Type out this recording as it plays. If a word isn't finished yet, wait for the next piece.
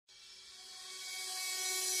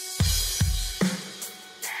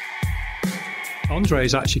Andre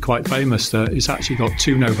is actually quite famous that he's actually got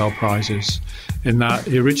 2 Nobel Prizes, in that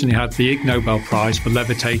he originally had the Ig Nobel Prize for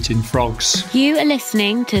levitating frogs. You are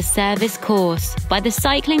listening to Service Course by the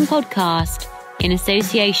Cycling Podcast in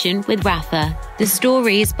association with Rafa, the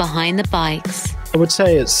stories behind the bikes. I would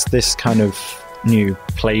say it's this kind of new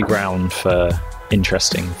playground for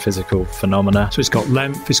interesting physical phenomena. So it's got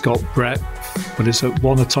length, it's got breadth, but it's at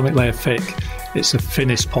 1 atomic layer thick. It's the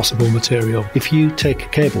thinnest possible material. If you take a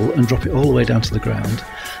cable and drop it all the way down to the ground,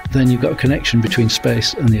 then you've got a connection between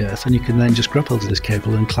space and the Earth, and you can then just grab hold of this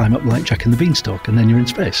cable and climb up like Jack and the Beanstalk, and then you're in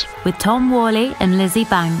space. With Tom Worley and Lizzie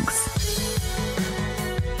Banks.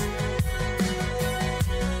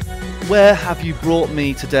 Where have you brought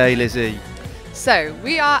me today, Lizzie? So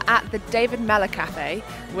we are at the David Mellor Cafe,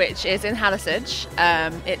 which is in Hallisage.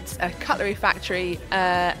 It's a cutlery factory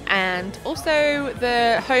and also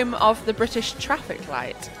the home of the British traffic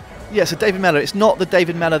light. Yeah, so David Mellor, it's not the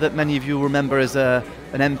David Mellor that many of you will remember as an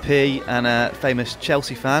MP and a famous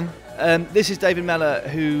Chelsea fan. This is David Mellor,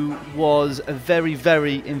 who was a very,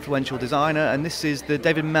 very influential designer, and this is the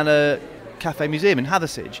David Mellor Cafe Museum in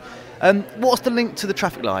Hallisage. What's the link to the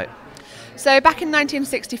traffic light? So back in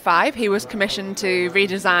 1965, he was commissioned to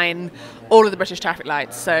redesign all of the British traffic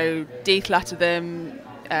lights, so declutter them,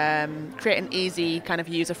 create an easy kind of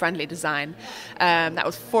user-friendly design. That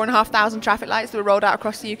was 4,500 traffic lights that were rolled out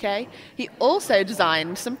across the UK. He also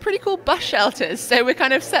designed some pretty cool bus shelters, so we're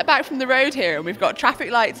kind of set back from the road here, and we've got traffic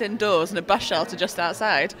lights indoors and a bus shelter just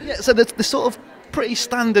outside. Yeah, so the sort of pretty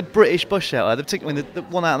standard British bus shelter, particularly the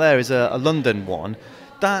one out there is a London one,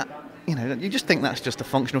 that, you know, you just think that's just a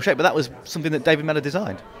functional shape, but that was something that David Mellor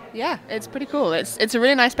designed. Yeah, it's pretty cool. It's a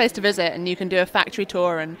really nice place to visit, and you can do a factory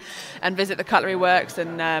tour and visit the cutlery works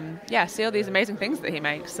and see all these amazing things that he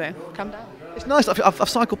makes. So come down. It's nice. I've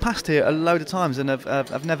cycled past here a load of times and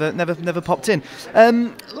I've never popped in.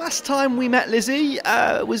 Last time we met Lizzie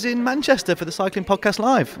was in Manchester for the Cycling Podcast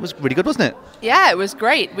Live. It was really good, wasn't it? Yeah, it was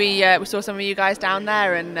great. We saw some of you guys down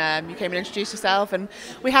there, and you came and introduced yourself, and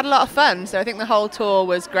we had a lot of fun. So I think the whole tour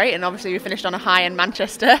was great, and obviously we finished on a high in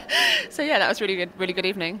Manchester. So yeah, that was really good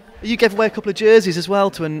evening. You gave away a couple of jerseys as well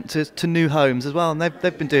to new homes as well, and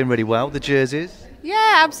they've been doing really well, the jerseys.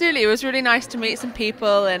 Yeah, absolutely. It was really nice to meet some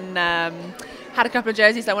people, and had a couple of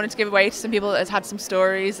jerseys I wanted to give away to some people that had some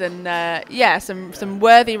stories, and some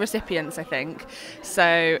worthy recipients, I think.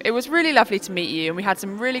 So it was really lovely to meet you, and we had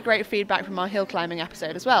some really great feedback from our hill climbing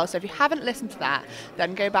episode as well. So if you haven't listened to that,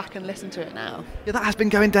 then go back and listen to it now. Yeah, that has been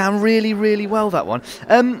going down really, really well, that one.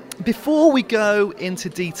 Before we go into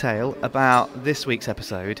detail about this week's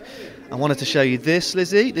episode, I wanted to show you this,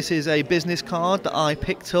 Lizzie. This is a business card that I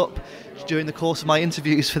picked up during the course of my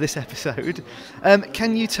interviews for this episode.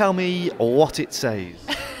 Can you tell me what it says?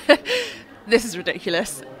 This is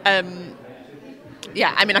ridiculous. I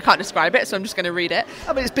can't describe it, so I'm just going to read it.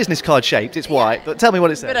 I mean, it's business card shaped, it's white, but tell me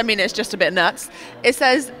what it says. But I mean, it's just a bit nuts. It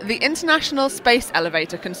says the International Space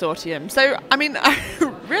Elevator Consortium. So, I mean, I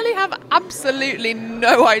really have absolutely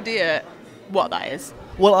no idea what that is.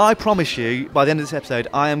 Well, I promise you, by the end of this episode,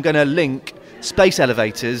 I am going to link space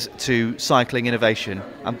elevators to cycling innovation.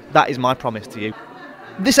 And that is my promise to you.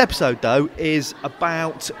 This episode, though, is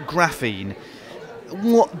about graphene.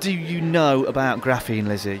 What do you know about graphene,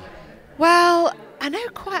 Lizzie? Well, I know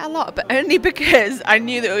quite a lot, but only because I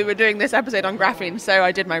knew that we were doing this episode on graphene, so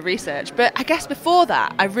I did my research. But I guess before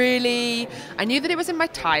that, I knew that it was in my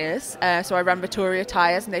tyres, so I run Vittoria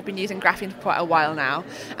tyres, and they've been using graphene for quite a while now.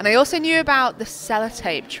 And I also knew about the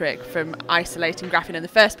sellotape trick from isolating graphene in the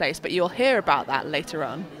first place, but you'll hear about that later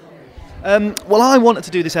on. Well, I wanted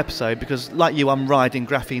to do this episode because, like you, I'm riding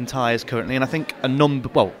graphene tyres currently, and I think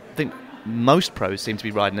most pros seem to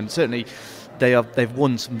be riding them. Certainly, they've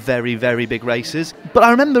won some very, very big races. But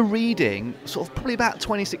I remember reading, sort of probably about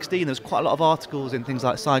 2016, there was quite a lot of articles in things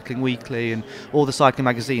like Cycling Weekly and all the cycling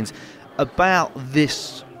magazines about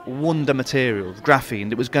this wonder material, graphene,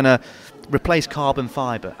 that was going to replace carbon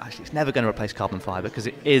fibre. Actually, it's never going to replace carbon fibre because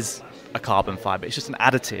it is a carbon fibre. It's just an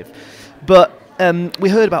additive. But we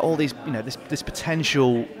heard about all these, this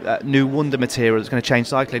potential new wonder material that's going to change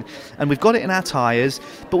cycling, and we've got it in our tyres,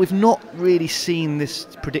 but we've not really seen this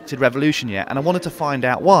predicted revolution yet, and I wanted to find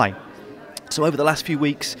out why. So over the last few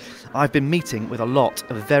weeks, I've been meeting with a lot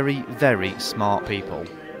of very, very smart people.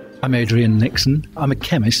 I'm Adrian Nixon. I'm a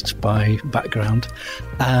chemist by background,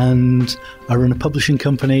 and I run a publishing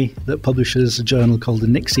company that publishes a journal called the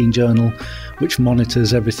Nixine Journal, which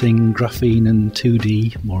monitors everything graphene and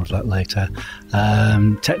 2D, more of that later,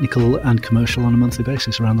 technical and commercial on a monthly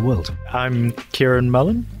basis around the world. I'm Kieran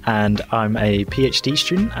Mullen, and I'm a PhD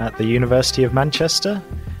student at the University of Manchester,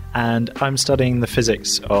 and I'm studying the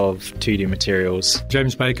physics of 2D materials.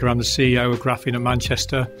 James Baker, I'm the CEO of Graphene at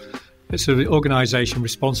Manchester. It's an organisation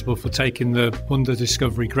responsible for taking the wonder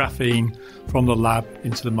discovery graphene from the lab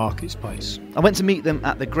into the marketplace. I went to meet them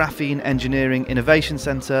at the Graphene Engineering Innovation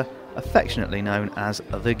Centre, affectionately known as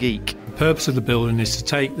the Geek. The purpose of the building is to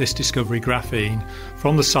take this discovery graphene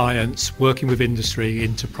from the science, working with industry,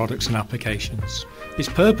 into products and applications. Its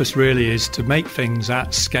purpose really is to make things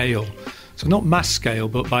at scale. So not mass scale,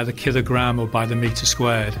 but by the kilogram or by the metre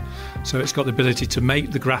squared. So it's got the ability to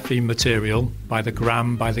make the graphene material by the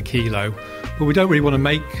gram, by the kilo. But we don't really want to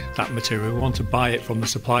make that material, we want to buy it from the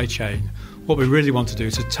supply chain. What we really want to do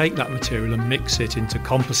is to take that material and mix it into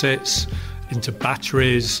composites, into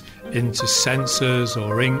batteries, into sensors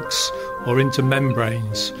or inks, or into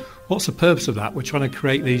membranes. What's the purpose of that? We're trying to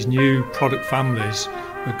create these new product families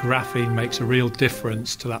where graphene makes a real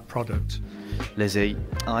difference to that product. Lizzy,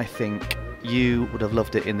 I think you would have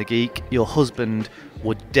loved it in the Geek. Your husband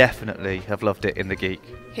would definitely have loved it in the Geek.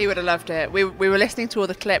 He would have loved it. We were listening to all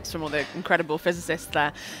the clips from all the incredible physicists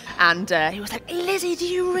there, and he was like, Lizzy, do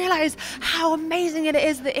you realise how amazing it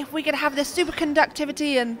is that if we could have this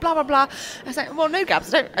superconductivity and blah, blah, blah? I was like, well, no,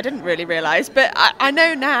 Gabs, I didn't really realise, but I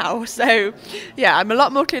know now. So, yeah, I'm a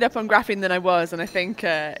lot more clued up on graphene than I was, and I think,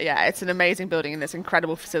 it's an amazing building and this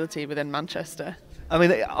incredible facility within Manchester. I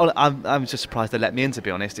mean, I'm just surprised they let me in, to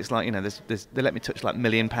be honest. It's like, they let me touch like £1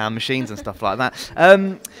 million machines and stuff like that.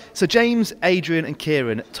 So James, Adrian and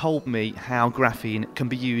Kieran told me how graphene can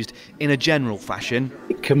be used in a general fashion.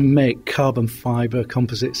 It can make carbon fibre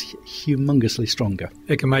composites humongously stronger.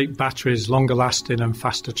 It can make batteries longer lasting and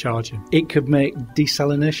faster charging. It could make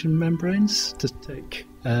desalination membranes to take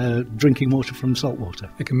drinking water from salt water.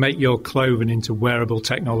 It can make your clothing into wearable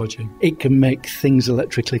technology. It can make things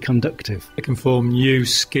electrically conductive. It can form new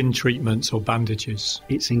skin treatments or bandages.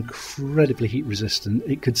 It's incredibly heat resistant.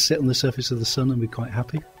 It could sit on the surface of the sun and be quite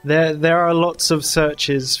happy. There are lots of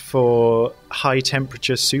searches for high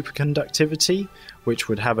temperature superconductivity, which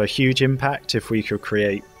would have a huge impact if we could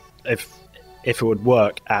create, if it would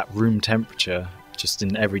work at room temperature, just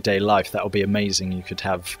in everyday life. That would be amazing. You could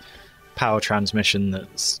have power transmission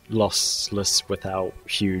that's lossless without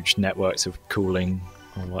huge networks of cooling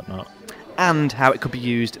or whatnot. And how it could be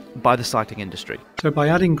used by the cycling industry. So by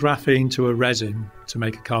adding graphene to a resin to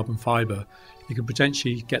make a carbon fibre, you could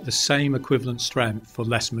potentially get the same equivalent strength for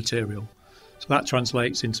less material. So that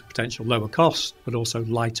translates into potential lower cost, but also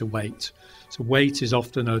lighter weight. So weight is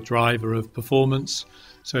often a driver of performance.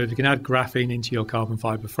 So if you can add graphene into your carbon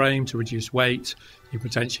fibre frame to reduce weight, you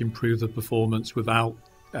potentially improve the performance without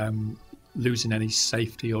losing any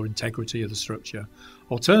safety or integrity of the structure.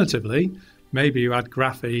 Alternatively, maybe you add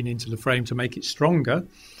graphene into the frame to make it stronger,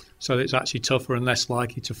 so that it's actually tougher and less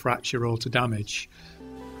likely to fracture or to damage.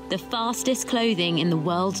 The fastest clothing in the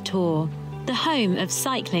world tour, the home of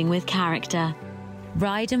cycling with character.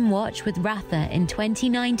 Ride and watch with Ratha in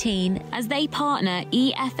 2019 as they partner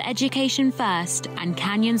EF Education First and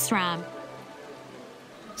Canyon SRAM.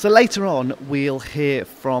 So later on, we'll hear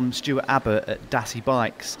from Stuart Abbott at Dassi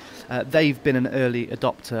Bikes. They've been an early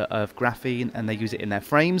adopter of graphene and they use it in their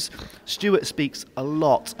frames. Stuart speaks a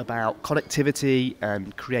lot about connectivity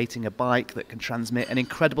and creating a bike that can transmit an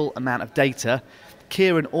incredible amount of data.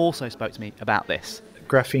 Kieran also spoke to me about this.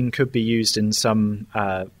 Graphene could be used in some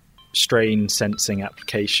strain sensing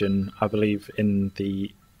application. I believe in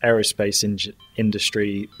the aerospace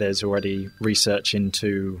industry, there's already research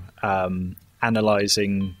into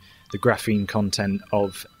analysing the graphene content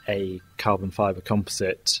of a carbon fibre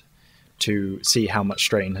composite to see how much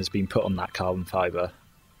strain has been put on that carbon fibre.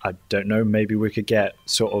 I don't know, maybe we could get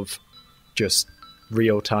sort of just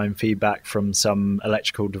real-time feedback from some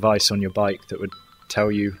electrical device on your bike that would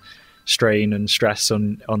tell you strain and stress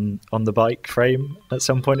on the bike frame at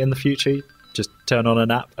some point in the future. Just turn on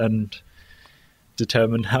an app and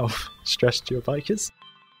determine how stressed your bike is.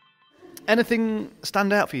 Anything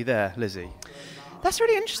stand out for you there, Lizzy? That's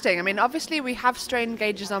really interesting. I mean, obviously we have strain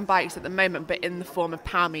gauges on bikes at the moment, but in the form of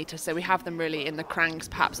power meters. So we have them really in the cranks,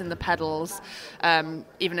 perhaps in the pedals,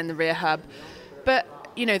 even in the rear hub. But,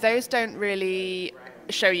 those don't really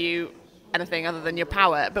show you anything other than your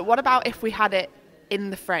power. But what about if we had it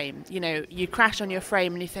in the frame? You crash on your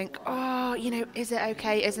frame and you think, is it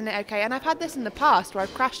okay? Isn't it okay? And I've had this in the past where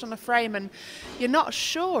I've crashed on a frame and you're not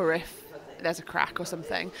sure if there's a crack or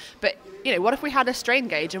something. But, what if we had a strain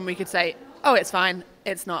gauge and we could say, oh, it's fine,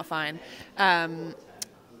 it's not fine.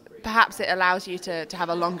 Perhaps it allows you to have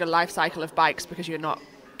a longer life cycle of bikes because you're not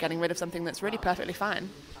getting rid of something that's really perfectly fine.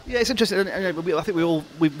 Yeah, it's interesting. I think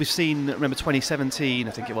we've seen. Remember 2017?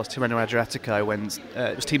 I think it was Tirreno Adriatico when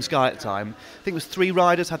it was Team Sky at the time. I think it was 3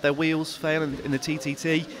 riders had their wheels fail in the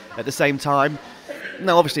TTT at the same time.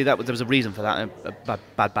 Now, obviously, there was a reason for that, a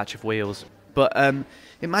bad batch of wheels. But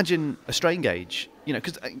imagine a strain gauge.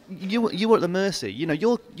 Because you were at the mercy.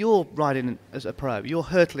 You're riding as a pro. You're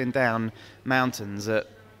hurtling down mountains at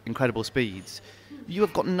incredible speeds. You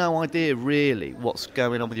have got no idea really what's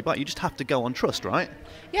going on with your bike. You just have to go on trust, right?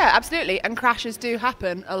 Yeah, absolutely. And crashes do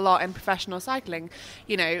happen a lot in professional cycling.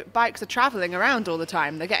 Bikes are travelling around all the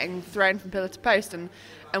time. They're getting thrown from pillar to post and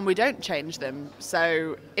we don't change them.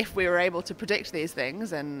 So if we were able to predict these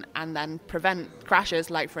things and then prevent crashes,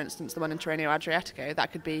 like for instance the one in Tirreno Adriatico,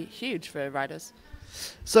 that could be huge for riders.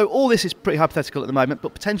 So all this is pretty hypothetical at the moment,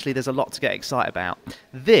 but potentially there's a lot to get excited about.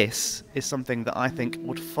 This is something that I think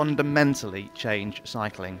would fundamentally change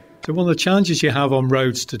cycling. So one of the challenges you have on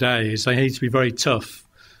roads today is they need to be very tough.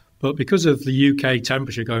 But because of the UK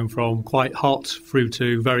temperature going from quite hot through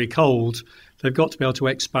to very cold, they've got to be able to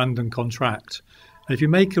expand and contract. And if you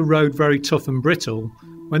make a road very tough and brittle,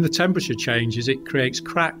 when the temperature changes, it creates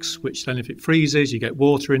cracks, which then if it freezes, you get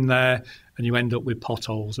water in there and you end up with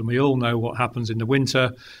potholes. And we all know what happens in the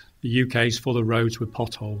winter. The UK is full of roads with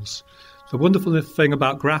potholes. The wonderful thing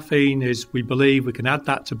about graphene is we believe we can add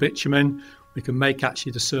that to bitumen. We can make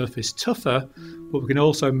actually the surface tougher, but we can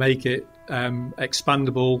also make it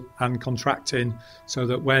expandable and contracting so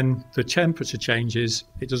that when the temperature changes,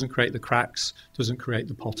 it doesn't create the cracks, doesn't create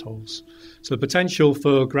the potholes. So the potential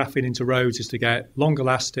for graphene into roads is to get longer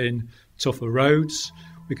lasting, tougher roads.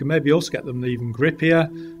 We can maybe also get them even grippier,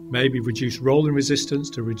 maybe reduce rolling resistance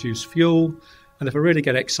to reduce fuel. And if I really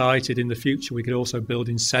get excited in the future, we could also build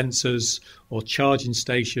in sensors or charging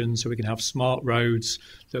stations so we can have smart roads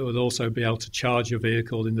that would also be able to charge your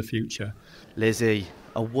vehicle in the future. Lizzy,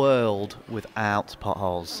 a world without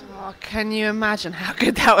potholes. Oh, can you imagine how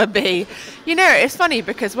good that would be? It's funny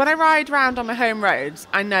because when I ride around on my home roads,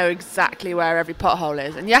 I know exactly where every pothole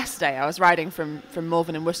is. And yesterday I was riding from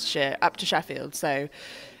Malvern in Worcestershire up to Sheffield, so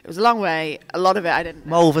it was a long way. A lot of it I didn't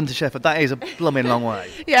know. Malvern to Sheffield, that is a blooming long way.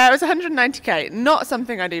 Yeah, it was 190k. Not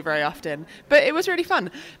something I do very often, but it was really fun.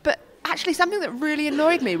 But actually something that really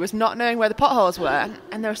annoyed me was not knowing where the potholes were.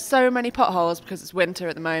 And there are so many potholes because it's winter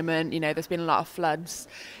at the moment. There's been a lot of floods.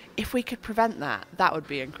 If we could prevent that, that would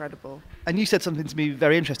be incredible. And you said something to me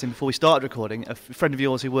very interesting before we started recording. A friend of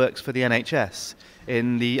yours who works for the NHS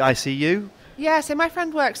in the ICU. Yeah, so my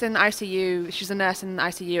friend works in ICU. She's a nurse in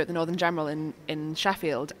ICU at the Northern General in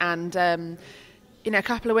Sheffield. And, a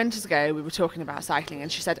couple of winters ago, we were talking about cycling.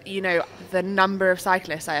 And she said, the number of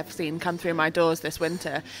cyclists I have seen come through my doors this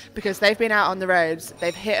winter, because they've been out on the roads,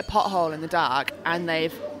 they've hit a pothole in the dark, and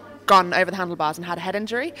they've gone over the handlebars and had a head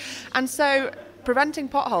injury. And so preventing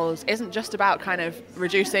potholes isn't just about kind of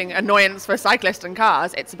reducing annoyance for cyclists and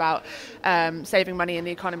cars. It's about saving money in the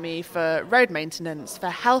economy for road maintenance, for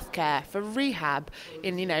healthcare, for rehab,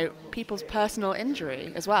 in people's personal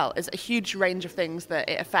injury as well. It's a huge range of things that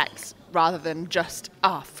it affects, rather than just,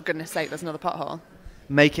 for goodness sake, there's another pothole.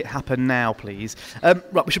 Make it happen now, please.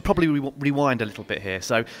 Right, we should probably rewind a little bit here.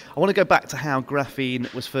 So I want to go back to how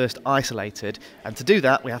graphene was first isolated. And to do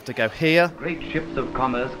that, we have to go here. Great ships of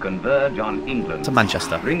commerce converge on England. To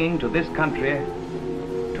Manchester. Bringing to this country,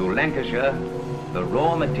 to Lancashire, the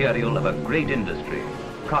raw material of a great industry,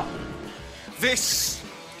 cotton. This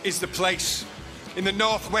is the place. In the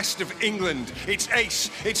northwest of England, it's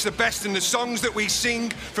ace, it's the best, and the songs that we sing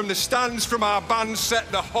from the stands from our band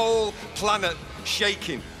set the whole planet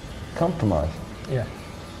shaking. Compromise? Yeah.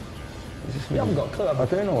 You haven't got a clue. I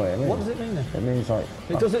don't know what it means. What does it mean then? It means like...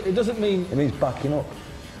 It doesn't mean... It means backing up.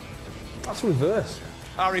 That's reverse.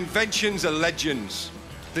 Our inventions are legends.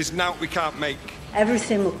 There's naught we can't make.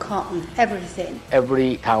 Everything with cotton, everything.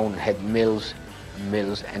 Every town had mills,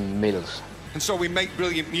 mills and mills. And so we make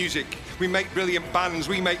brilliant music, we make brilliant bands,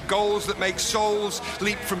 we make goals that make souls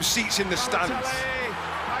leap from seats in the stands.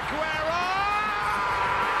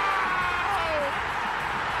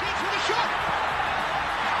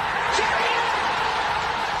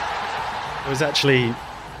 It was actually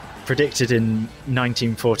predicted in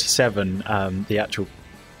 1947, the actual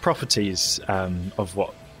properties of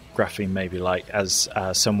what graphene may be like, as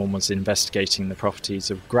someone was investigating the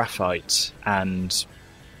properties of graphite, and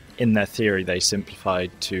in their theory they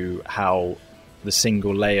simplified to how the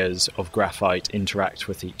single layers of graphite interact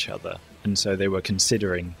with each other, and so they were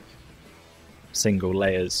considering single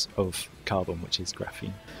layers of carbon, which is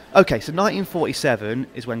graphene. Okay, so 1947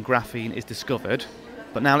 is when graphene is discovered,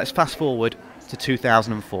 but now let's fast forward to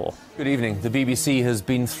 2004. Good evening. The BBC has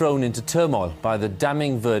been thrown into turmoil by the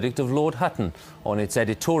damning verdict of Lord Hutton on its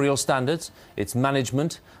editorial standards, its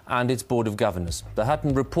management and its board of governors. The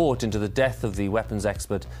Hutton report into the death of the weapons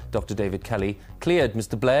expert Dr. David Kelly cleared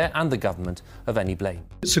Mr. Blair and the government of any blame.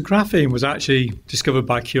 So graphene was actually discovered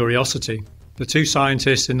by curiosity. The two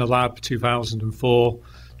scientists in the lab 2004,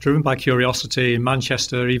 driven by curiosity in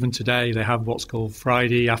Manchester, even today they have what's called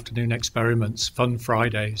Friday afternoon experiments, Fun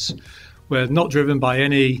Fridays. We're not driven by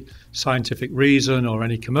any scientific reason or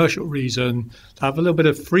any commercial reason, to have a little bit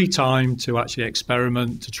of free time to actually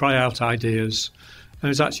experiment, to try out ideas. And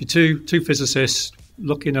there's actually two physicists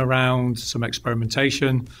looking around some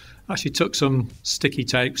experimentation, actually took some sticky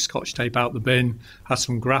tape, scotch tape out the bin, had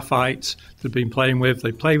some graphite they'd been playing with.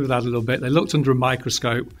 They played with that a little bit. They looked under a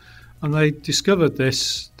microscope and they discovered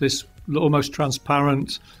this almost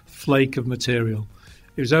transparent flake of material.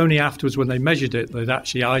 It was only afterwards when they measured it they'd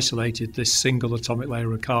actually isolated this single atomic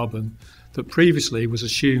layer of carbon that previously was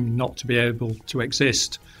assumed not to be able to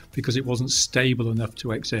exist because it wasn't stable enough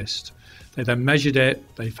to exist. They then measured it,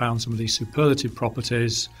 they found some of these superlative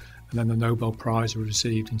properties, and then the Nobel Prize was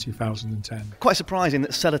received in 2010. Quite surprising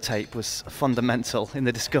that sellotape was fundamental in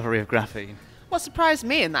the discovery of graphene. What surprised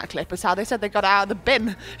me in that clip is how they said they got it out of the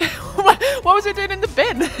bin. What was it doing in the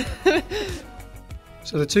bin?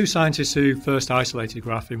 So the two scientists who first isolated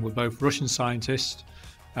graphene were both Russian scientists,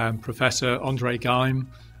 Professor Andrei Geim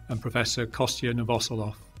and Professor Kostya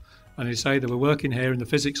Novoselov. And they say they were working here in the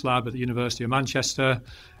physics lab at the University of Manchester.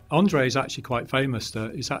 Andrei is actually quite famous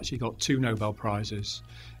that he's actually got 2 Nobel Prizes,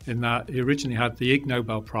 in that he originally had the Ig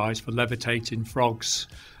Nobel Prize for levitating frogs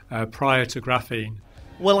prior to graphene.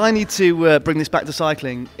 Well, I need to bring this back to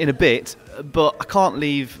cycling in a bit, but I can't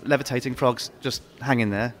leave levitating frogs just hanging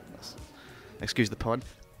there. Excuse the pun.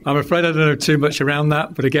 I'm afraid I don't know too much around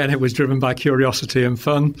that, but again, it was driven by curiosity and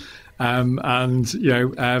fun. Andrei's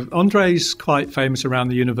quite famous around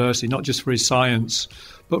the university, not just for his science,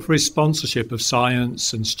 but for his sponsorship of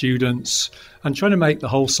science and students and trying to make the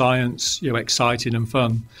whole science, exciting and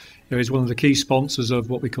fun. He's one of the key sponsors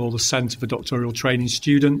of what we call the Centre for Doctoral Training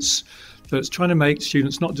Students, that's trying to make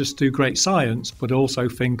students not just do great science, but also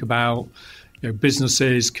think about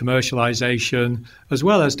businesses, commercialisation, as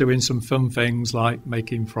well as doing some fun things like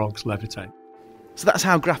making frogs levitate. So that's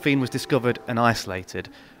how graphene was discovered and isolated.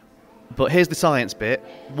 But here's the science bit.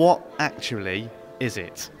 What actually is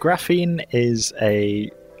it? Graphene is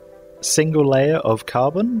a single layer of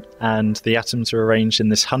carbon, and the atoms are arranged in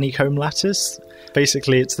this honeycomb lattice.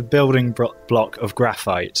 Basically, it's the building block of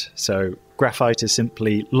graphite. So graphite is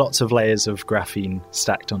simply lots of layers of graphene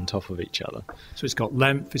stacked on top of each other. So it's got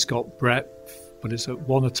length, it's got breadth, but it's at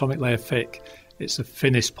 1 atomic layer thick. It's the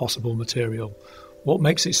thinnest possible material. What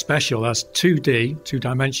makes it special as 2D,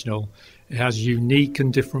 two-dimensional, it has unique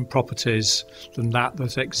and different properties than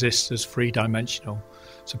that exists as three-dimensional.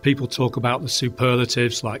 So people talk about the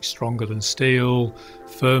superlatives like stronger than steel,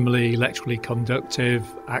 firmly electrically conductive,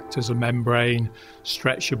 act as a membrane,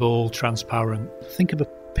 stretchable, transparent. Think of a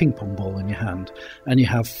ping pong ball in your hand, and you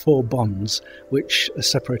have 4 bonds which are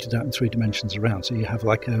separated out in 3 dimensions around. So you have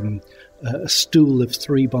like a stool of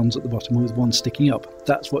 3 bonds at the bottom with 1 sticking up.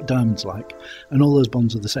 That's what diamond's like, and all those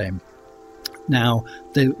bonds are the same. Now,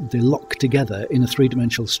 they lock together in a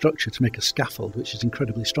 3-dimensional structure to make a scaffold, which is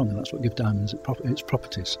incredibly strong, and that's what gives diamonds its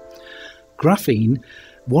properties. Graphene,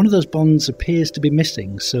 one of those bonds appears to be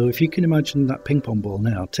missing, so if you can imagine that ping pong ball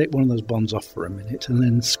now, take one of those bonds off for a minute and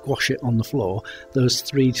then squash it on the floor, those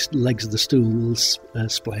 3 legs of the stool will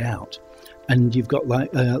splay out. And you've got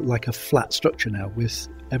like a flat structure now with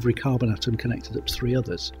every carbon atom connected up to 3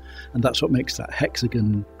 others. And that's what makes that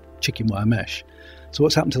hexagon chicken wire mesh. So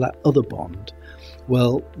what's happened to that other bond?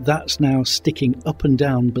 Well, that's now sticking up and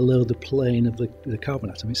down below the plane of the carbon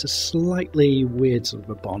atom. It's a slightly weird sort of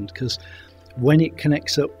a bond because when it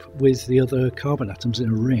connects up with the other carbon atoms in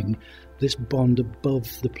a ring, this bond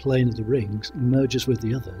above the plane of the rings merges with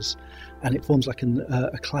the others and it forms like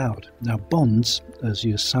a cloud. Now, bonds, as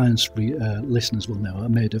your science listeners will know, are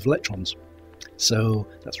made of electrons. So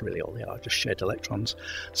that's really all they are, just shared electrons.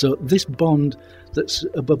 So this bond that's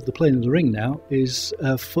above the plane of the ring now is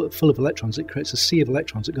full of electrons. It creates a sea of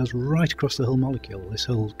electrons that goes right across the whole molecule.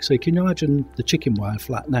 So you can imagine the chicken wire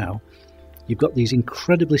flat now. You've got these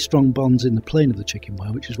incredibly strong bonds in the plane of the chicken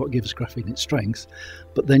wire, which is what gives graphene its strength.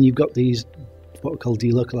 But then you've got these what we call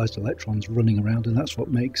delocalized electrons running around, and that's what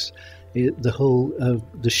makes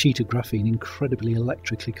the sheet of graphene incredibly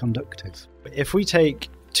electrically conductive. If we take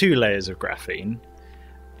 2 layers of graphene,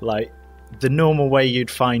 like the normal way you'd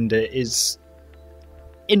find it is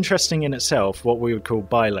interesting in itself, what we would call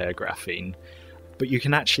bilayer graphene. but you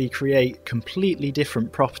can actually create completely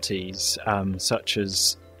different properties, such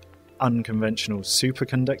as unconventional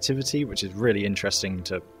superconductivity, which is really interesting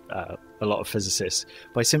to a lot of physicists,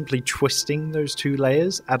 by simply twisting those two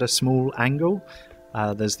layers at a small angle.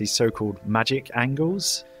 There's these so-called magic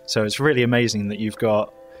angles. So it's really amazing that you've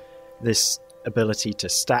got this ability to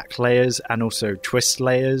stack layers and also twist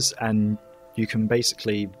layers, and you can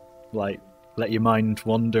basically like let your mind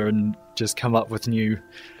wander and just come up with new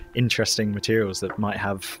interesting materials that might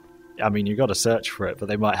have, I mean, you've got to search for it, but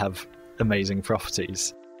they might have amazing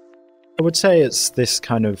properties. I would say it's this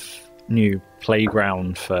kind of new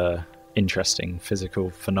playground for interesting physical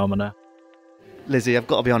phenomena. Lizzy, I've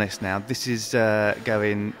got to be honest now, this is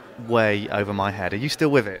going way over my head. Are you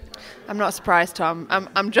still with it? I'm not surprised, Tom.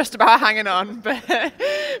 I'm just about hanging on,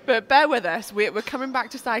 but bear with us. We're coming back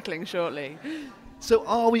to cycling shortly. So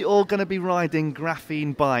are we all going to be riding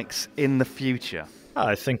graphene bikes in the future?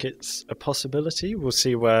 I think it's a possibility. We'll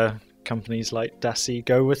see where companies like Dassi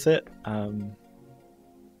go with it. I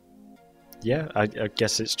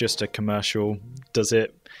guess it's just a commercial. Does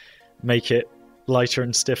it make it lighter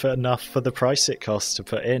and stiffer enough for the price it costs to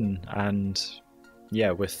put in? And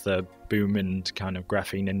yeah, with the boom in kind of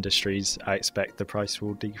graphene industries, I expect the price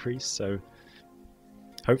will decrease. So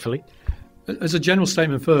hopefully. As a general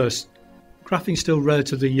statement first, graphene's still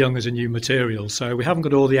relatively young as a new material, so we haven't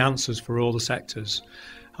got all the answers for all the sectors.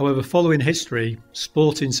 However, following history,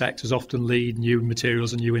 sporting sectors often lead new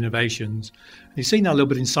materials and new innovations. And you've seen that a little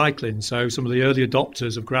bit in cycling. So some of the early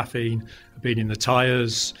adopters of graphene have been in the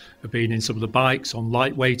tyres, have been in some of the bikes on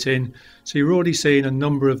lightweighting. So you're already seeing a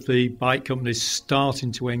number of the bike companies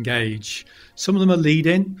starting to engage. Some of them are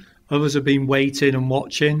leading, others have been waiting and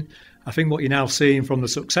watching. I think what you're now seeing from the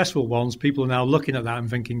successful ones, people are now looking at that and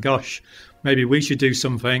thinking, gosh, maybe we should do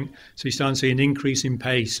something. So you're starting to see an increase in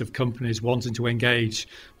pace of companies wanting to engage,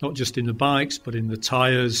 not just in the bikes, but in the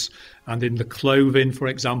tyres and in the clothing, for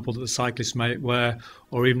example, that the cyclists may wear,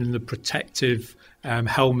 or even in the protective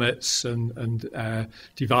helmets and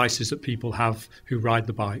devices that people have who ride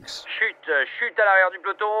the bikes. Chute à l'arrière du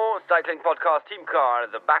peloton, cycling podcast team car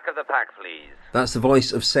at the back of the pack, please. That's the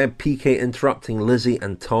voice of Seb PK interrupting Lizzy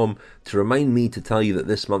and Tom to remind me to tell you that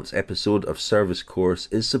this month's episode of Service Course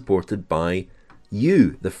is supported by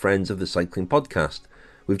you, the friends of the Cycling Podcast.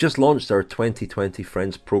 We've just launched our 2020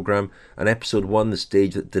 Friends programme, and episode 1, The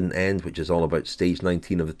Stage That Didn't End, which is all about stage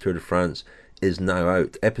 19 of the Tour de France, is now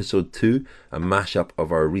out. Episode 2, a mashup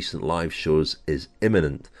of our recent live shows, is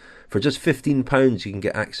imminent. For just £15, you can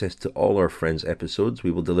get access to all our Friends episodes.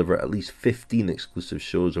 We will deliver at least 15 exclusive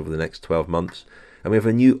shows over the next 12 months. And we have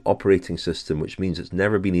a new operating system, which means it's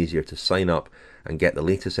never been easier to sign up and get the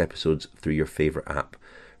latest episodes through your favourite app.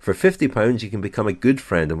 For £50, you can become a good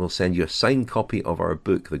friend and we'll send you a signed copy of our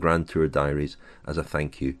book, The Grand Tour Diaries, as a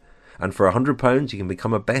thank you. And for £100, you can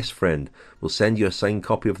become a best friend. We'll send you a signed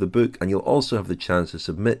copy of the book, and you'll also have the chance to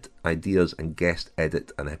submit ideas and guest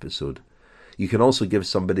edit an episode. You can also give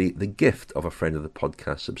somebody the gift of a Friend of the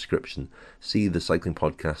Podcast subscription. See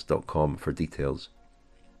thecyclingpodcast.com for details.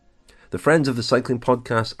 The Friends of the Cycling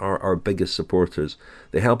Podcast are our biggest supporters.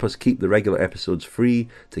 They help us keep the regular episodes free,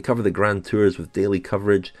 to cover the Grand Tours with daily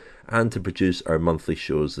coverage, and to produce our monthly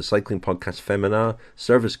shows, the Cycling Podcast Femina,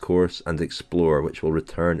 Service Course, and Explore, which will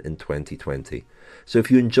return in 2020. So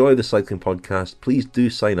if you enjoy the Cycling Podcast, please do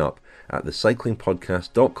sign up at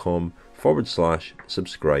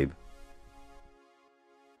thecyclingpodcast.com/subscribe.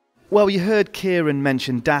 Well, you heard Kieran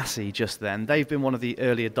mention Dassi just then. They've been one of the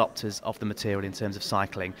early adopters of the material in terms of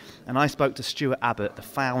cycling. And I spoke to Stuart Abbott, the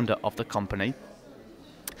founder of the company.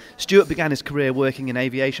 Stuart began his career working in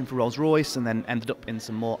aviation for Rolls-Royce and then ended up in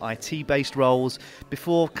some more IT-based roles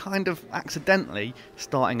before kind of accidentally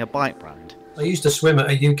starting a bike brand. I used to swim at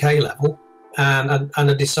a UK level, and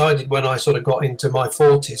I decided when I sort of got into my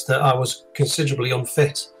 40s that I was considerably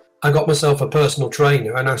unfit. I got myself a personal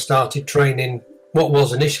trainer and I started training what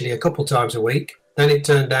was initially a couple times a week. Then it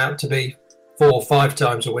turned out to be 4 or 5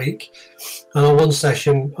 times a week. And on one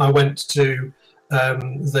session, I went to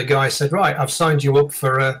the guy said, right, I've signed you up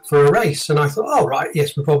for a race. And I thought, oh, right,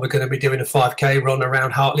 yes, we're probably going to be doing a 5K run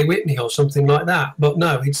around Hartley Whitney or something like that. But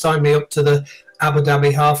no, he'd signed me up to the Abu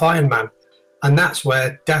Dhabi Half Ironman. And that's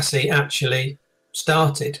where Dassi actually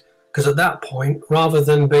started. Because at that point, rather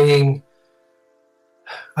than being,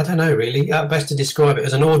 I don't know really, best to describe it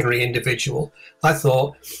as an ordinary individual, I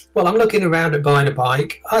thought, well, I'm looking around at buying a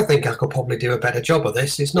bike. I think I could probably do a better job of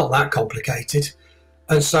this. It's not that complicated.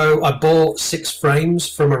 And so I bought 6 frames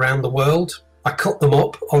from around the world. I cut them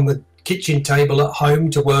up on the kitchen table at home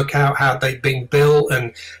to work out how they'd been built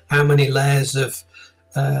and how many layers of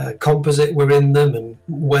composite were in them and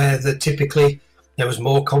where the typically there was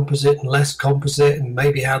more composite and less composite, and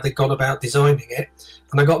maybe how they'd gone about designing it.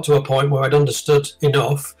 And I got to a point where I'd understood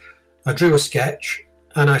enough. I drew a sketch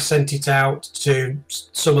and I sent it out to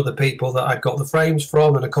some of the people that I'd got the frames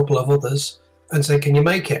from and a couple of others and said, can you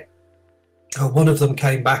make it? One of them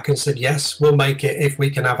came back and said, yes, we'll make it if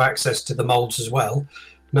we can have access to the moulds as well.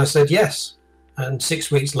 And I said, yes. And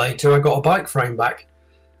 6 weeks later, I got a bike frame back.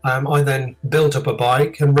 I then built up a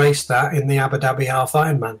bike and raced that in the Abu Dhabi Half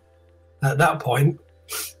Ironman. At that point,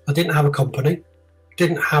 I didn't have a company,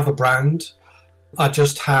 didn't have a brand. I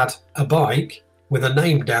just had a bike with a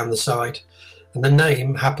name down the side. And the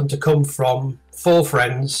name happened to come from 4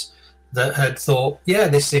 friends that had thought, yeah,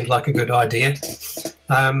 this seems like a good idea.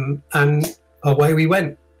 And away we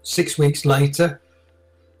went. 6 weeks later,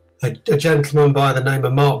 a gentleman by the name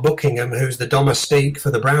of Mark Buckingham, who's the domestique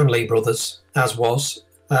for the Brownlee brothers, as was,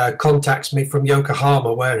 contacts me from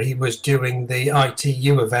Yokohama, where he was doing the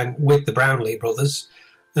ITU event with the Brownlee brothers,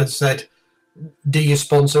 and said, do you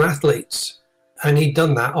sponsor athletes? And he'd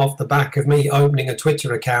done that off the back of me opening a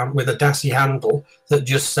Twitter account with a Dassi handle that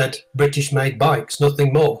just said British-made bikes,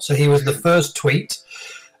 nothing more. So he was the first tweet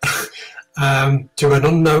to an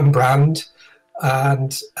unknown brand.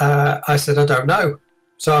 And I said, I don't know.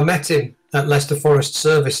 So I met him at Leicester Forest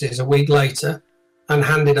Services a week later and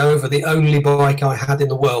handed over the only bike I had in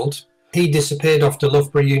the world. He disappeared off to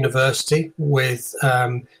Loughborough University with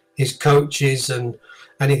his coaches and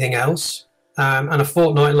anything else. And a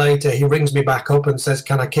fortnight later, he rings me back up and says,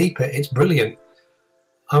 can I keep it? It's brilliant.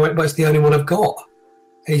 I went, but it's the only one I've got.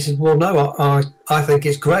 He said, well, no, I think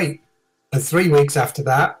it's great. And 3 weeks after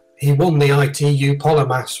that, he won the ITU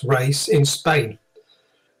Polymass race in Spain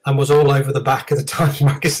and was all over the back of the Times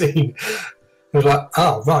magazine. It was like,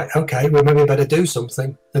 oh, right, okay, well, maybe better do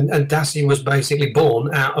something. And Dassi was basically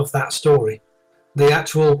born out of that story. The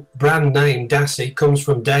actual brand name Dassi comes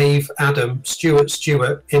from Dave, Adam, Stewart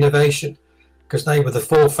Innovation, because they were the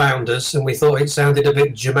 4 founders, and we thought it sounded a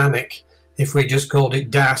bit Germanic if we just called it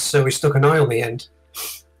Das, so we stuck an I on the end.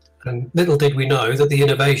 And little did we know that the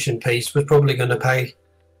innovation piece was probably going to play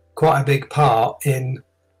quite a big part in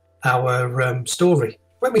our story.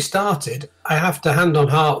 When we started, I have to hand on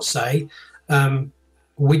heart say,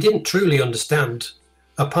 we didn't truly understand,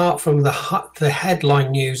 apart from the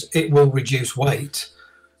headline news, it will reduce weight,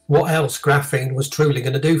 what else graphene was truly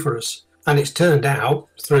going to do for us. And it's turned out,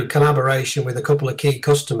 through collaboration with a couple of key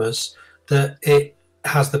customers, that it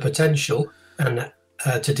has the potential and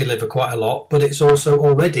to deliver quite a lot, but it's also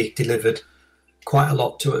already delivered quite a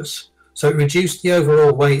lot to us. So it reduced the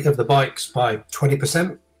overall weight of the bikes by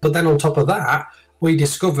 20%. But then on top of that, we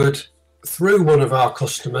discovered through one of our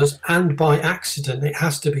customers, and by accident, it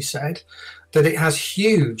has to be said, that it has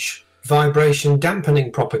huge vibration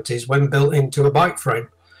dampening properties when built into a bike frame.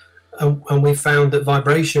 And we found that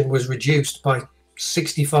vibration was reduced by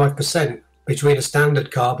 65% between a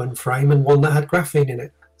standard carbon frame and one that had graphene in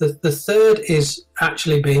it. The third is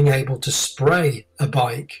actually being able to spray a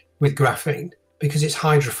bike with graphene because it's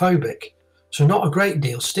hydrophobic. So not a great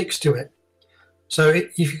deal sticks to it. So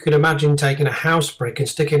if you could imagine taking a house brick and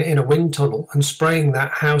sticking it in a wind tunnel and spraying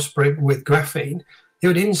that house brick with graphene, it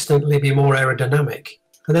would instantly be more aerodynamic.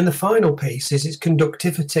 And then the final piece is its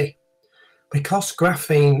conductivity. Because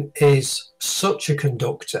graphene is such a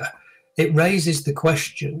conductor, it raises the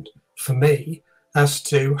question for me as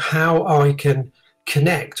to how I can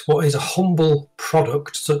connect what is a humble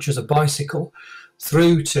product, such as a bicycle,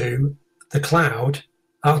 through to the cloud,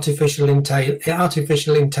 artificial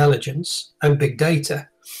intelligence, and big data.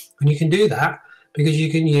 And you can do that because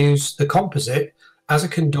you can use the composite as a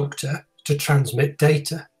conductor to transmit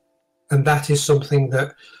data. And that is something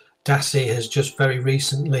that Dassi has just very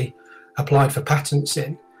recently applied for patents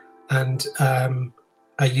in and a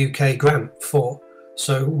UK grant for.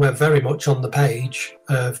 So we're very much on the page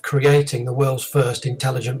of creating the world's first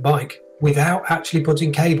intelligent bike without actually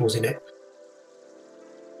putting cables in it.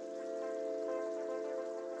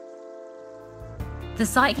 The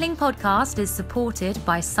Cycling Podcast is supported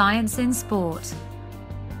by Science in Sport.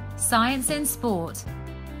 Science in Sport.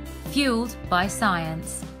 Fueled by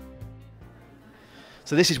science.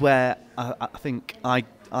 So this is where I think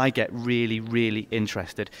I get really, really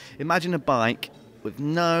interested. Imagine a bike with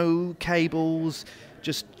no cables,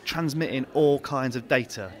 just transmitting all kinds of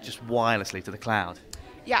data just wirelessly to the cloud.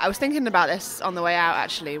 Yeah, I was thinking about this on the way out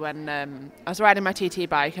actually when I was riding my TT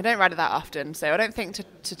bike. I don't ride it that often, so I don't think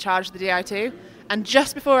to charge the Di2. And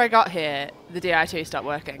just before I got here, the Di2 stopped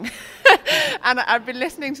working. And I've been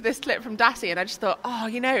listening to this clip from Dassi, and I just thought,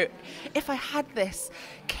 if I had this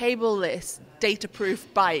cable-less,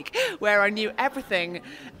 data-proof bike where I knew everything,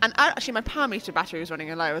 and actually my power meter battery was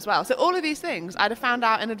running low as well. So all of these things I'd have found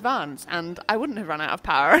out in advance, and I wouldn't have run out of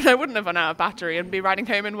power, and I wouldn't have run out of battery, and be riding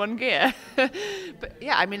home in one gear. But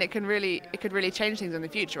yeah, I mean, it could really change things in the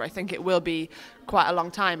future. I think it will be quite a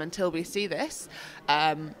long time until we see this,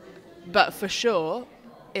 but for sure,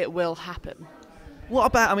 it will happen. What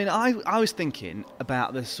about, I mean, I was thinking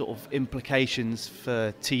about the sort of implications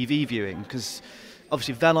for TV viewing, because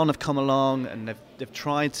obviously Velon have come along and they've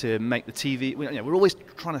tried to make the TV, we're always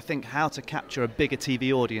trying to think how to capture a bigger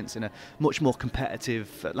TV audience in a much more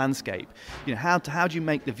competitive landscape. How do you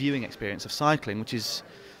make the viewing experience of cycling, which is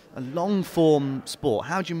a long-form sport,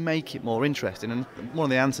 how do you make it more interesting? And one of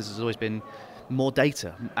the answers has always been more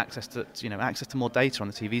data, access to more data on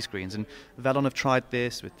the TV screens. And Velon have tried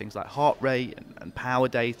this with things like heart rate and power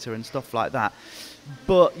data and stuff like that.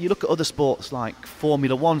 But you look at other sports like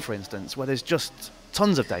Formula One, for instance, where there's just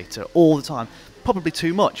tons of data all the time, probably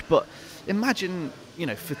too much. But imagine,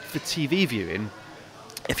 for TV viewing,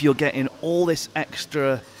 if you're getting all this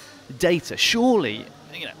extra data, surely,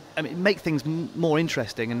 make things more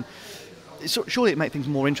interesting, and surely it make things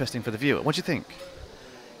more interesting for the viewer. What do you think?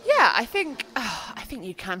 Yeah, I think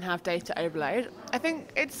you can have data overload. I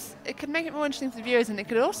think it could make it more interesting for the viewers, and it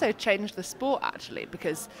could also change the sport, actually,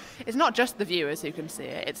 because it's not just the viewers who can see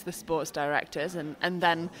it, it's the sports directors, and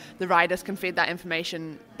then the riders can feed that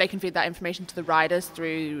information. They can feed that information to the riders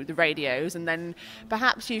through the radios, and then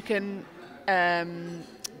perhaps you can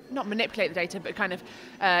not manipulate the data, but kind of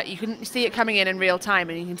you can see it coming in real time,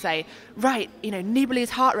 and you can say, right, Nibali's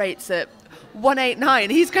heart rate's at 189,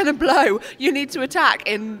 he's going to blow, you need to attack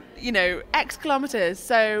in X kilometers.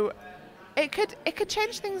 So it could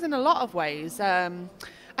change things in a lot of ways. I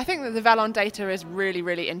think that the Velon data is really,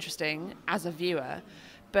 really interesting as a viewer,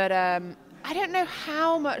 but I don't know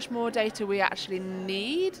how much more data we actually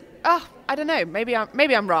need. I don't know, maybe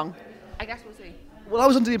I'm wrong. I guess we'll see. Well, I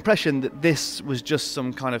was under the impression that this was just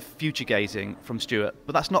some kind of future gazing from Stuart,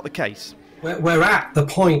 but that's not the case. We're at the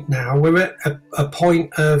point now, we're at a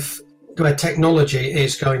point of where technology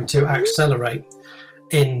is going to accelerate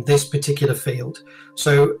in this particular field.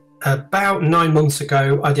 So about 9 months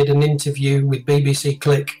ago, I did an interview with BBC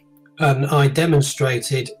Click, and I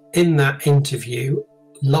demonstrated in that interview,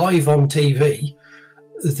 live on TV,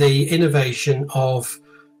 the innovation of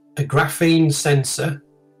a graphene sensor.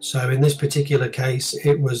 So in this particular case,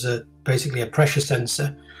 it was basically a pressure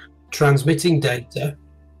sensor transmitting data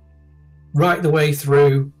right the way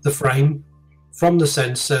through the frame, from the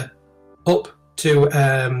sensor up to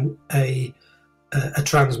a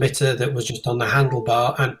transmitter that was just on the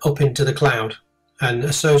handlebar and up into the cloud. And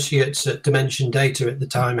associates at Dimension Data at the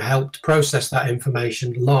time helped process that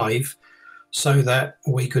information live so that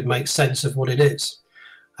we could make sense of what it is.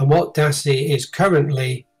 And what Dassi is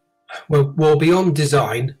currently, we're beyond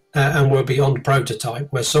design and we're beyond prototype.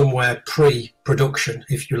 We're somewhere pre-production,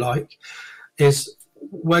 if you like, is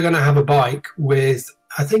we're going to have a bike with,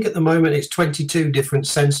 I think at the moment it's 22 different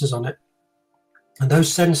sensors on it. And those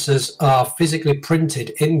sensors are physically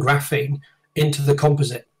printed in graphene into the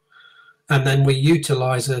composite. And then we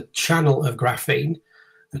utilize a channel of graphene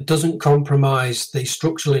that doesn't compromise the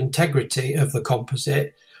structural integrity of the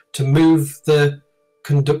composite to move the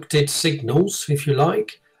conducted signals, if you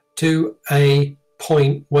like, to a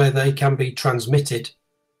point where they can be transmitted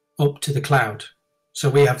up to the cloud. So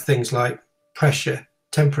we have things like pressure,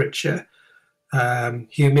 temperature,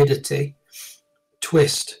 humidity,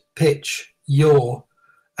 twist, pitch, yaw,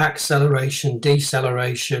 acceleration,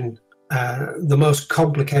 deceleration. The most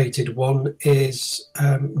complicated one is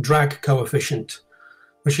drag coefficient,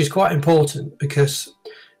 which is quite important because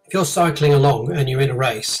if you're cycling along and you're in a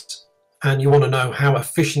race and you want to know how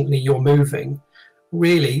efficiently you're moving,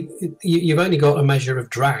 really, you've only got a measure of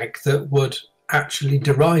drag that would actually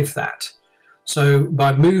derive that. So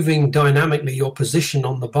by moving dynamically your position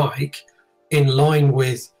on the bike in line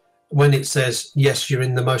with when it says, yes, you're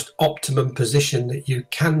in the most optimum position that you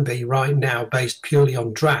can be right now based purely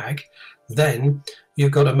on drag, then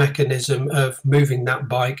you've got a mechanism of moving that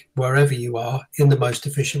bike wherever you are in the most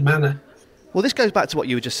efficient manner. Well, this goes back to what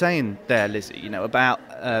you were just saying there, Lizzy, about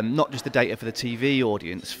not just the data for the TV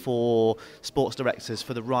audience, for sports directors,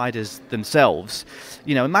 for the riders themselves.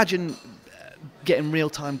 Imagine getting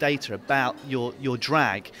real-time data about your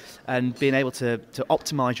drag and being able to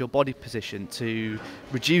optimise your body position to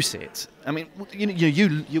reduce it. I mean,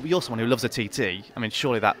 you're someone who loves a TT. I mean,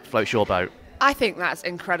 surely that floats your boat. I think that's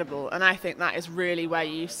incredible, and I think that is really where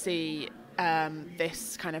you see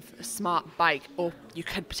this kind of smart bike, or you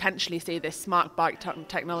could potentially see this smart bike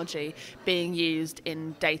technology being used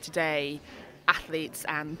in day-to-day athletes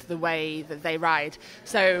and the way that they ride.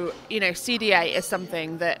 So, CDA is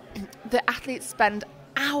something that the athletes spend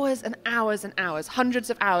hours and hours and hours, hundreds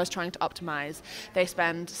of hours trying to optimize. They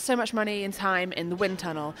spend so much money and time in the wind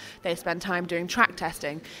tunnel. They spend time doing track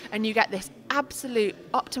testing, and you get this absolute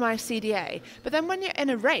optimized CDA. But then when you're in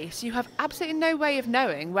a race, you have absolutely no way of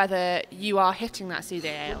knowing whether you are hitting that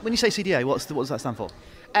CDA. When you say CDA, what does that stand for?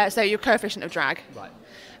 So your coefficient of drag.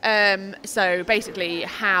 Right. So basically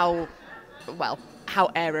how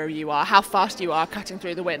aero you are, how fast you are cutting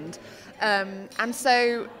through the wind. And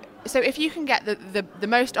so if you can get the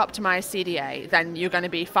most optimized CDA, then you're going to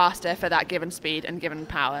be faster for that given speed and given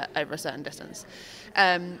power over a certain distance.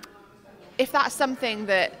 If that's something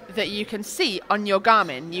that you can see on your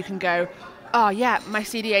Garmin, you can go, oh yeah, my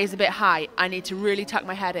CDA is a bit high, I need to really tuck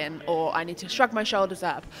my head in, or I need to shrug my shoulders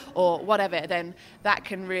up, or whatever, then that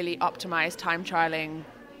can really optimize time trialing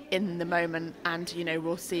in the moment, and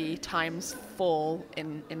we'll see times fall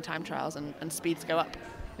in time trials and speeds go up.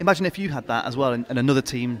 Imagine if you had that as well and another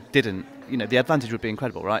team didn't. The advantage would be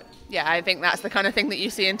incredible, right? Yeah, I think that's the kind of thing that you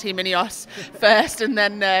see in Team Ineos first, and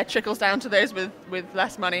then trickles down to those with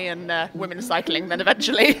less money and women's cycling then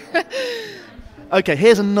eventually. Okay,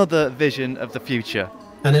 here's another vision of the future.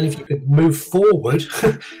 And then if you could move forward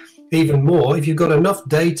even more, if you've got enough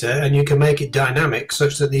data and you can make it dynamic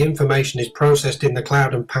such that the information is processed in the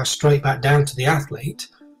cloud and passed straight back down to the athlete,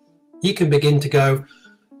 you can begin to go,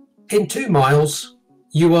 in 2 miles,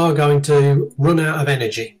 you are going to run out of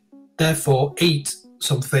energy. Therefore, eat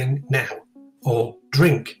something now, or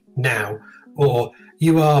drink now, or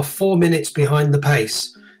you are 4 minutes behind the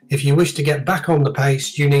pace. If you wish to get back on the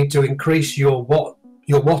pace, you need to increase your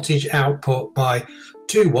wattage output by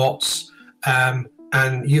 2 watts,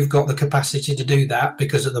 and you've got the capacity to do that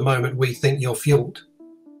because at the moment we think you're fueled.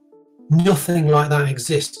 Nothing like that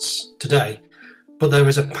exists today, but there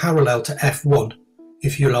is a parallel to F1,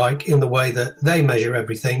 if you like, in the way that they measure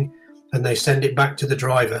everything and they send it back to the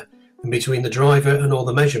driver. And between the driver and all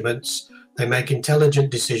the measurements, they make intelligent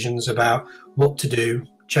decisions about what to do,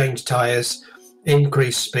 change tyres,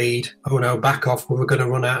 increase speed, oh no, back off, we're going to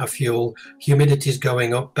run out of fuel, humidity's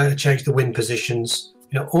going up, better change the wind positions.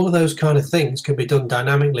 All of those kind of things can be done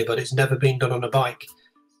dynamically, but it's never been done on a bike.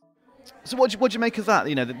 So what do you make of that?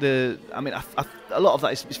 A lot of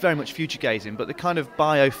that is very much future gazing, but the kind of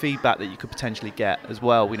biofeedback that you could potentially get as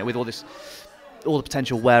well, with all the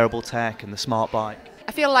potential wearable tech and the smart bike.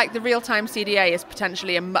 I feel like the real-time CDA is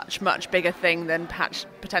potentially a much, much bigger thing than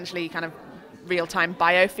potentially kind of real-time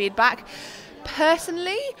biofeedback.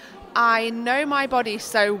 Personally, I know my body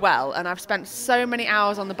so well, and I've spent so many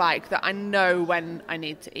hours on the bike that I know when I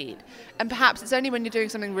need to eat. And perhaps it's only when you're doing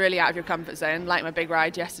something really out of your comfort zone, like my big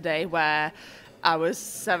ride yesterday, where I was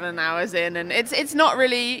 7 hours in, and it's not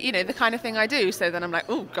really, the kind of thing I do. So then I'm like,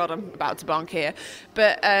 oh God, I'm about to bonk here.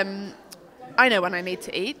 But I know when I need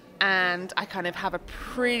to eat, and I kind of have a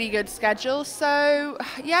pretty good schedule. So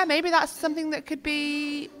yeah, maybe that's something that could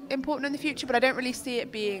be important in the future, but I don't really see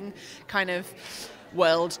it being kind of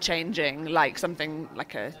world-changing like something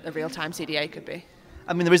like a real-time CDA could be.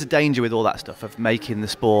 There is a danger with all that stuff of making the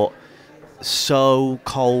sport so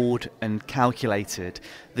cold and calculated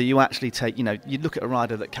that you actually take, you look at a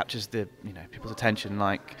rider that captures the, people's attention,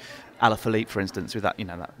 like Alaphilippe, for instance, with that,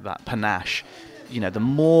 that panache. The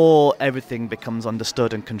more everything becomes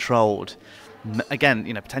understood and controlled, again,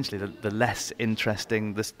 potentially the less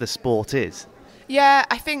interesting the sport is. Yeah,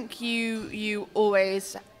 I think you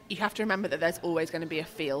have to remember that there's always going to be a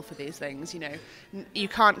feel for these things. You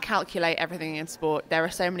can't calculate everything in sport. There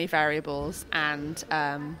are so many variables, and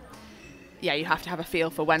you have to have a feel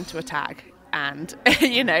for when to attack. And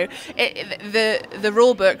the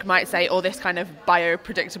rule book might say, or this kind of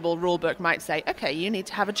bio-predictable rule book might say, okay, you need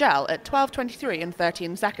to have a gel at 12:23 and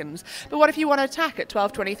 13 seconds. But what if you want to attack at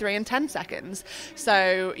 12:23 and 10 seconds?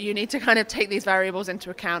 So you need to kind of take these variables into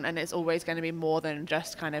account, and it's always going to be more than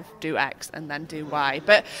just kind of do X and then do Y.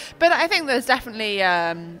 But I think there's definitely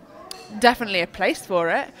a place for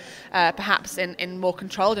it, perhaps in more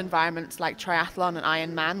controlled environments like triathlon and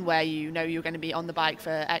Ironman, where you're going to be on the bike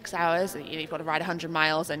for X hours, you've got to ride 100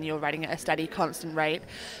 miles and you're riding at a steady, constant rate.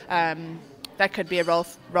 There could be a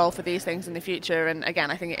role for these things in the future, and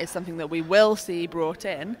again, I think it is something that we will see brought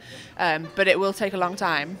in, but it will take a long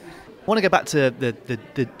time. I want to go back to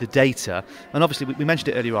the data, and obviously we mentioned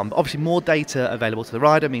it earlier on, but obviously more data available to the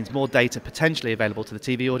rider means more data potentially available to the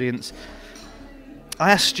TV audience. I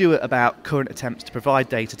asked Stuart about current attempts to provide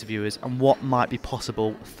data to viewers and what might be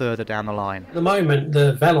possible further down the line. At the moment,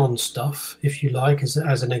 the Velon stuff, if you like, as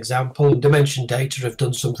an example, and Dimension Data have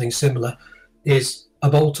done something similar, is a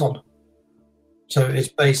bolt-on. So it's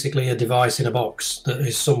basically a device in a box that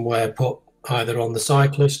is somewhere put either on the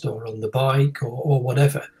cyclist or on the bike or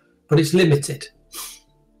whatever, but it's limited.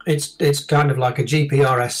 It's kind of like a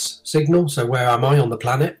GPRS signal. So where am I on the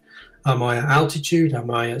planet? Am I at altitude? Am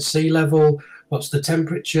I at sea level? What's the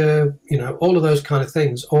temperature? You know, all of those kind of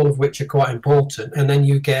things, all of which are quite important. And then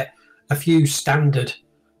you get a few standard,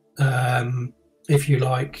 if you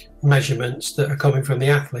like, measurements that are coming from the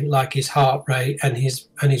athlete, like his heart rate and his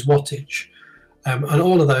wattage. And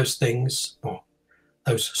all of those things, well,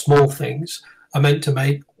 those small things, are meant to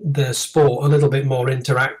make the sport a little bit more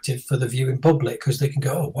interactive for the viewing public, because they can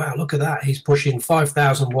go, oh, wow, look at that. He's pushing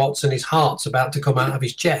 5,000 watts and his heart's about to come out of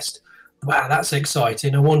his chest. Wow, that's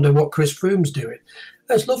exciting. I wonder what Chris Froome's doing.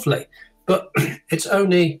 That's lovely. But it's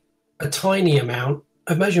only a tiny amount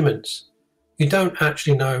of measurements. You don't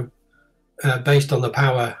actually know, based on the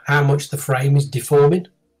power, how much the frame is deforming.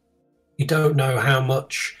 You don't know how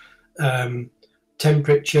much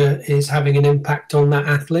temperature is having an impact on that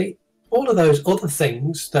athlete. All of those other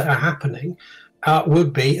things that are happening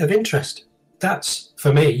would be of interest. That's,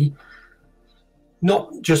 for me,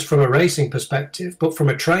 not just from a racing perspective, but from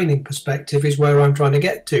a training perspective, is where I'm trying to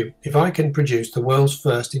get to. If I can produce the world's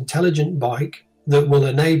first intelligent bike that will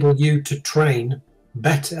enable you to train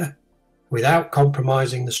better without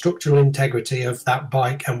compromising the structural integrity of that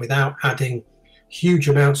bike and without adding huge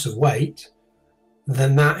amounts of weight,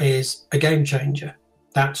 then that is a game changer.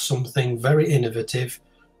 That's something very innovative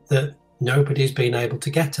that nobody's been able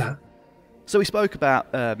to get at. So we spoke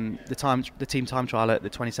about the team time trial at the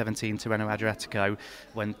 2017 Tirreno Adriatico,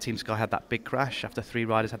 when Team Sky had that big crash after 3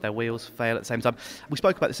 riders had their wheels fail at the same time. We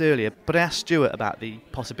spoke about this earlier, but I asked Stuart about the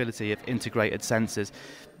possibility of integrated sensors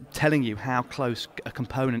telling you how close a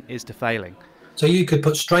component is to failing. So you could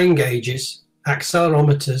put strain gauges,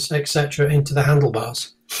 accelerometers, etc. into the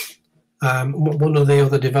handlebars. One of the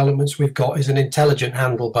other developments we've got is an intelligent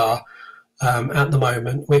handlebar at the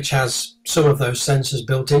moment, which has some of those sensors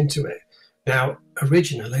built into it. Now,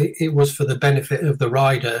 originally, it was for the benefit of the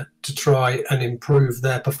rider to try and improve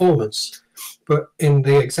their performance. But in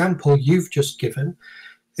the example you've just given,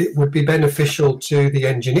 it would be beneficial to the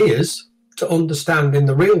engineers to understand in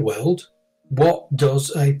the real world, what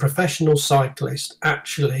does a professional cyclist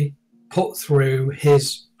actually put through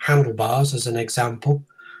his handlebars, as an example,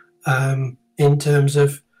 in terms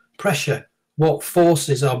of pressure? What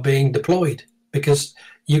forces are being deployed? Because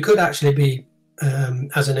you could actually be,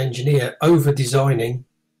 as an engineer, over-designing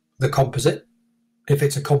the composite, if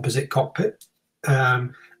it's a composite cockpit,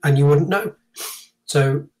 and you wouldn't know.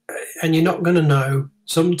 So, and you're not going to know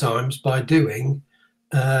sometimes by doing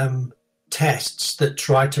tests that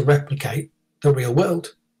try to replicate the real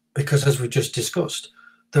world, because as we've just discussed,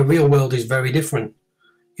 the real world is very different.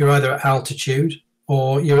 You're either at altitude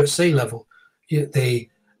or you're at sea level. The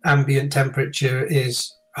ambient temperature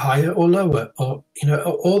is higher or lower, or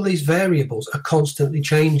all these variables are constantly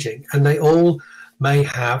changing, and they all may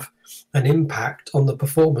have an impact on the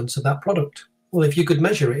performance of that product. Well, if you could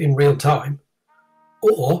measure it in real time,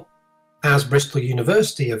 or as Bristol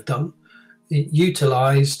University have done,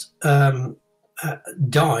 utilised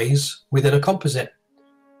dyes within a composite.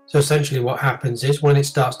 So essentially what happens is, when it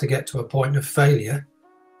starts to get to a point of failure,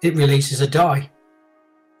 it releases a dye,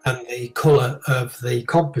 and the colour of the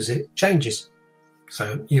composite changes.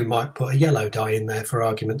 So you might put a yellow dye in there for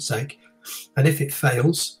argument's sake, and if it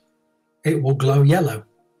fails, it will glow yellow.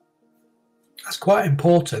 That's quite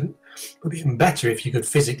important. It would be even better if you could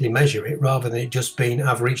physically measure it, rather than it just being,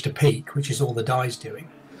 I've reached a peak, which is all the dye's doing.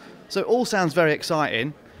 So it all sounds very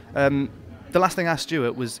exciting. The last thing I asked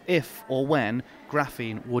Stuart was if or when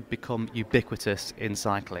graphene would become ubiquitous in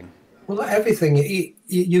cycling. Well, like everything,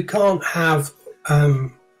 you can't have a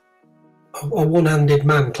one-handed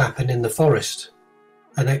man clapping in the forest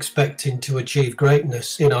and expecting to achieve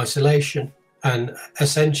greatness in isolation. And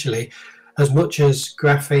essentially, as much as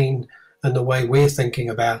graphene and the way we're thinking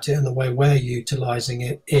about it and the way we're utilising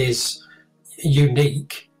it is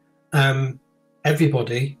unique,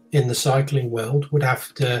 everybody in the cycling world would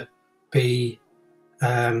have to be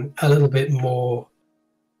a little bit more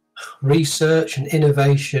research and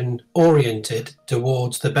innovation oriented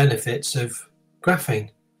towards the benefits of graphene.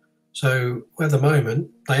 So at the moment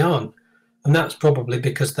they aren't, and that's probably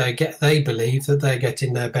because they believe that they're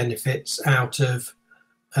getting their benefits out of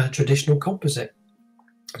traditional composite.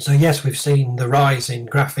 So yes, we've seen the rise in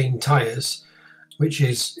graphene tyres, which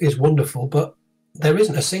is wonderful, but there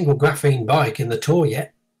isn't a single graphene bike in the Tour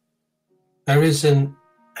yet. there isn't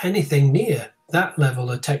anything near that level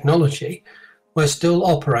of technology. We're still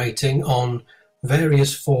operating on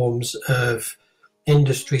various forms of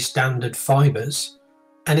industry standard fibres,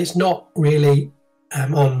 and it's not really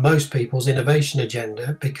on most people's innovation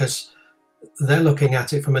agenda, because they're looking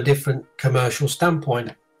at it from a different commercial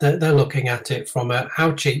standpoint. They're looking at it from a,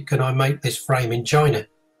 how cheap can I make this frame in China?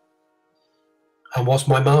 And what's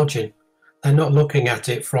my margin? They're not looking at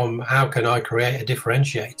it from, how can I create a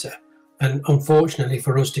differentiator? And unfortunately,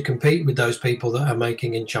 for us to compete with those people that are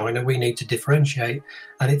making in China, we need to differentiate.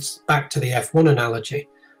 And it's back to the F1 analogy.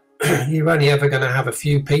 You're only ever going to have a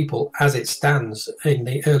few people, as it stands, in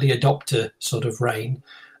the early adopter sort of reign,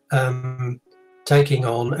 taking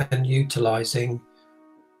on and utilising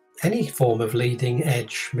any form of leading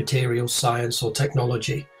edge material science or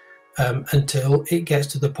technology, until it gets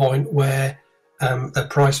to the point where the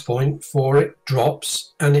price point for it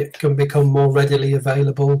drops and it can become more readily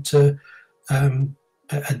available to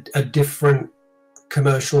a different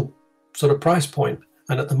commercial sort of price point.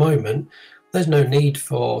 And at the moment, there's no need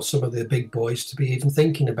for some of the big boys to be even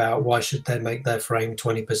thinking about why should they make their frame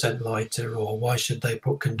 20% lighter, or why should they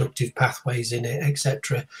put conductive pathways in it,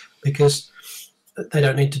 etc., because they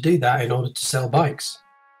don't need to do that in order to sell bikes.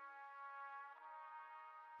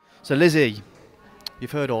 So Lizzie,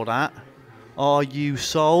 you've heard all that. Are you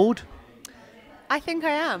sold? I think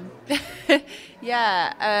I am.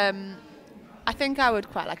 Yeah, I think I would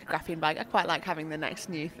quite like a graphene bike. I quite like having the next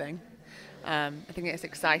new thing. I think it's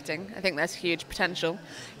exciting. I think there's huge potential.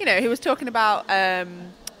 You know, he was talking about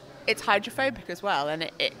it's hydrophobic as well,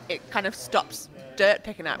 and it kind of stops dirt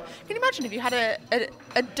picking up. Can you imagine if you had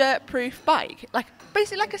a dirt-proof bike? Like,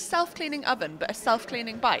 basically like a self-cleaning oven, but a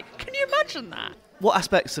self-cleaning bike. Can you imagine that? What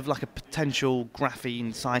aspects of like a potential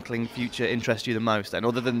graphene cycling future interest you the most then,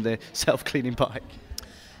 other than the self-cleaning bike?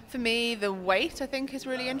 For me, the weight, I think, is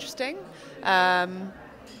really interesting.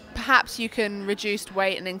 Perhaps you can reduce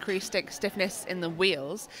weight and increase stiffness in the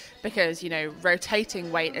wheels, because, you know,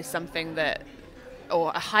 rotating weight is something that,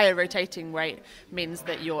 or a higher rotating weight means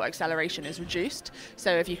that your acceleration is reduced.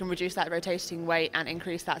 So if you can reduce that rotating weight and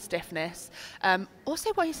increase that stiffness.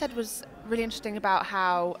 Also, what he said was really interesting about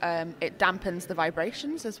how it dampens the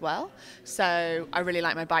vibrations as well. So I really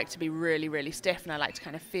like my bike to be really, really stiff, and I like to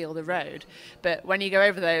kind of feel the road. But when you go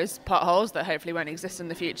over those potholes that hopefully won't exist in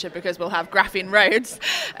the future because we'll have graphene roads,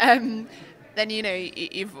 then, you know,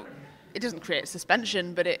 it doesn't create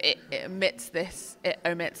suspension, but it emits this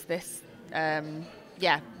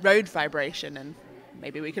road vibration, and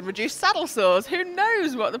maybe we can reduce saddle sores. Who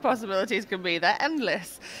knows what the possibilities can be? They're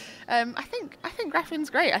endless. I think graphene's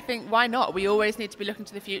great. I think, why not? We always need to be looking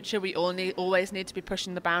to the future. We always need to be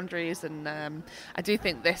pushing the boundaries, and I do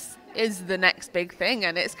think this is the next big thing,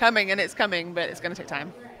 and it's coming, but it's going to take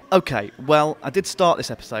time. Okay, well, I did start this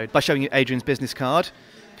episode by showing you Adrian's business card.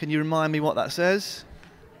 Can you remind me what that says?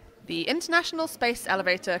 The International Space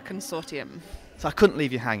Elevator Consortium. So I couldn't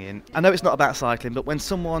leave you hanging. I know it's not about cycling, but when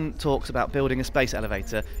someone talks about building a space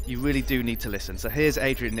elevator, you really do need to listen. So here's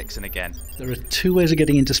Adrian Nixon again. There are two ways of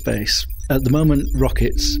getting into space. At the moment,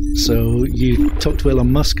 rockets. So you talk to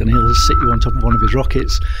Elon Musk and he'll sit you on top of one of his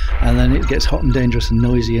rockets, and then it gets hot and dangerous and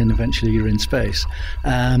noisy, and eventually you're in space.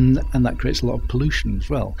 And that creates a lot of pollution as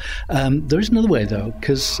well. There is another way, though,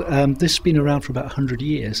 because this has been around for about 100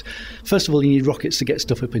 years. First of all, you need rockets to get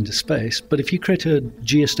stuff up into space. But if you create a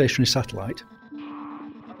geostationary satellite,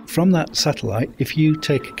 from that satellite, if you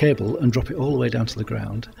take a cable and drop it all the way down to the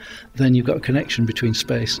ground, then you've got a connection between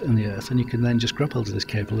space and the Earth, and you can then just grab hold of this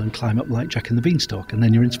cable and climb up like Jack and the Beanstalk, and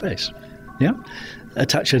then you're in space. Yeah?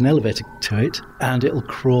 Attach an elevator to it, and it'll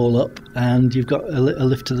crawl up, and you've got a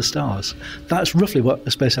lift to the stars. That's roughly what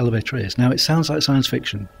a space elevator is. Now, it sounds like science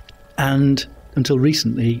fiction, and until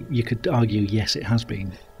recently, you could argue, yes, it has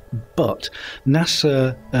been. But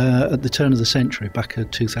NASA, at the turn of the century, back in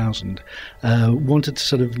 2000, wanted to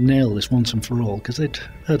sort of nail this once and for all, because they'd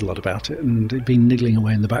heard a lot about it and it'd been niggling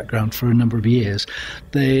away in the background for a number of years.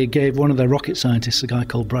 They gave one of their rocket scientists, a guy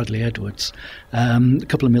called Bradley Edwards, a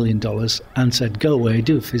couple of $1 million, and said, go away,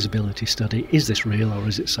 do a feasibility study. Is this real or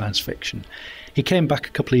is it science fiction? He came back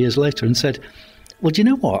a couple of years later and said, well, do you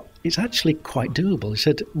know what? It's actually quite doable. He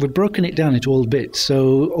said, we've broken it down into all the bits,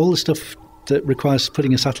 so all the stuff that requires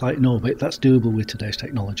putting a satellite in orbit, that's doable with today's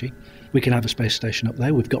technology. We can have a space station up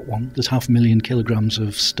there. We've got one. There's 500,000 kilograms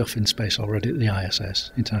of stuff in space already at the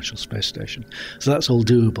ISS, International Space Station. So that's all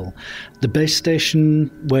doable. The base station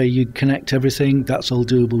where you connect everything, that's all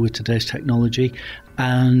doable with today's technology.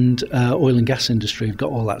 And oil and gas industry have got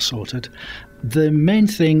all that sorted. The main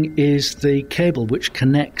thing is the cable which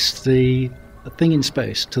connects the thing in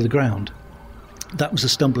space to the ground. That was a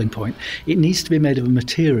stumbling point. It needs to be made of a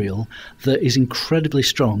material that is incredibly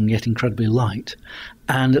strong yet incredibly light.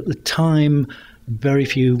 And at the time, very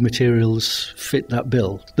few materials fit that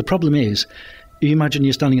bill. The problem is, you imagine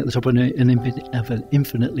you're standing at the top of an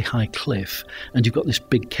infinitely high cliff and you've got this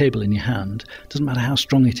big cable in your hand. Doesn't matter how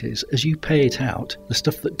strong it is. As you pay it out, the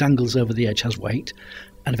stuff that dangles over the edge has weight,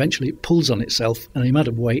 and eventually it pulls on itself, and the amount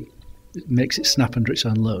of weight makes it snap under its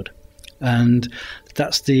own load. And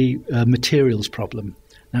that's the materials problem.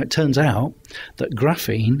 Now, it turns out that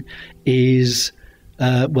graphene is,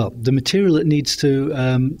 the material that needs to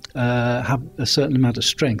have a certain amount of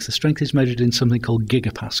strength. The strength is measured in something called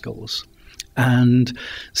gigapascals. And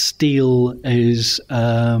steel is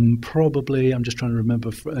probably, I'm just trying to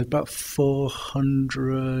remember, about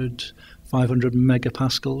 500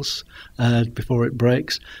 megapascals before it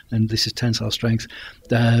breaks, and this is tensile strength.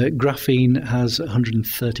 Graphene has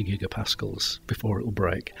 130 gigapascals before it will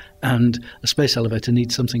break, and a space elevator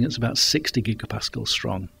needs something that's about 60 gigapascals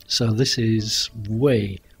strong. So this is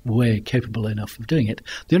way capable enough of doing it.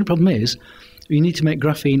 The only problem is, you need to make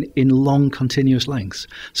graphene in long, continuous lengths.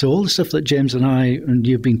 So all the stuff that James and I and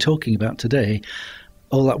you've been talking about today,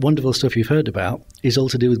 all that wonderful stuff you've heard about, is all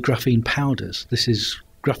to do with graphene powders. This is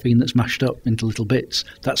graphene that's mashed up into little bits.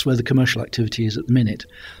 That's where the commercial activity is at the minute.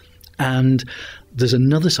 And there's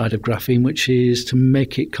another side of graphene, which is to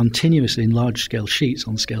make it continuously in large-scale sheets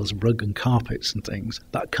on scales of rug and carpets and things.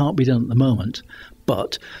 That can't be done at the moment,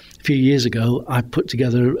 but a few years ago, I put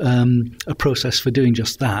together a process for doing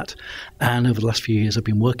just that, and over the last few years, I've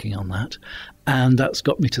been working on that, and that's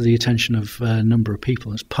got me to the attention of a number of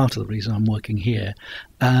people. It's part of the reason I'm working here.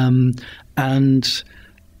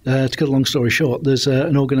 To cut a long story short, there's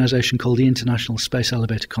an organisation called the International Space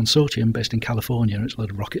Elevator Consortium based in California. It's a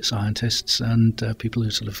lot of rocket scientists and people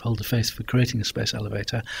who sort of hold the faith for creating the space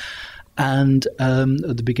elevator. And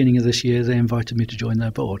at the beginning of this year, they invited me to join their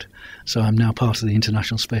board. So I'm now part of the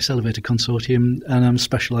International Space Elevator Consortium, and I'm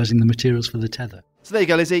specialising in the materials for the tether. So there you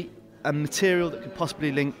go, Lizzy. A material that could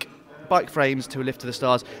possibly link bike frames to a lift to the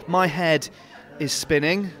stars. My head is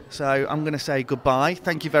spinning, so I'm going to say goodbye.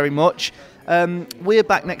 Thank you very much. We're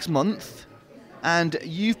back next month, and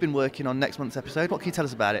you've been working on next month's episode. What can you tell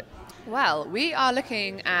us about it? Well, we are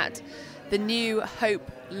looking at the new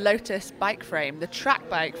Hope Lotus bike frame, the track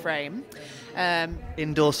bike frame.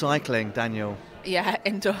 Indoor cycling, Daniel. Yeah,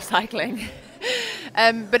 indoor cycling.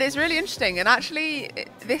 But it's really interesting, and actually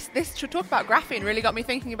this to talk about graphene really got me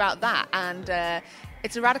thinking about that, and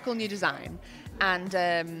it's a radical new design,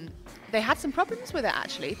 and they had some problems with it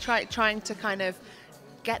actually, trying to kind of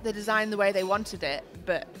get the design the way they wanted it,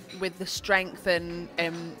 but with the strength and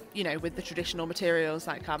with the traditional materials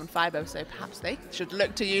like carbon fibre. So perhaps they should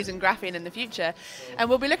look to using graphene in the future. And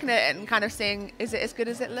we'll be looking at it and kind of seeing, is it as good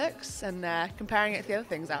as it looks, and comparing it to the other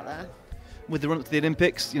things out there. With the run up to the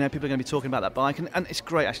Olympics, people are going to be talking about that bike, and it's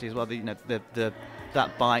great actually as well.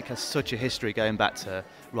 That bike has such a history going back to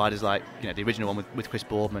riders like the original one with Chris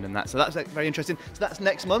Boardman and that. So that's very interesting. So that's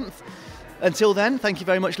next month. Until then, thank you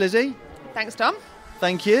very much, Lizzy. Thanks, Tom.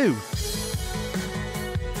 Thank you.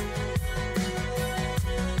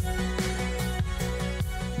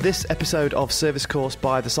 This episode of Service Course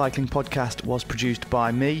by the Cycling Podcast was produced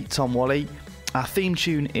by me, Tom Wally. Our theme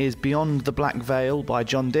tune is Beyond the Black Veil by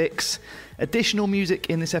John Dix. Additional music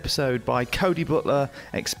in this episode by Cody Butler,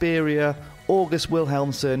 Xperia, August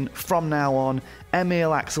Wilhelmsen, From Now On, Emil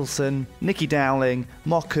Axelson, Nicky Dowling,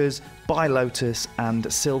 Mockers, By Lotus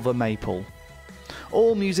and Silver Maple.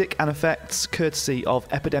 All music and effects courtesy of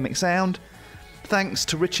Epidemic Sound. Thanks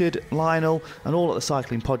to Richard, Lionel and all at the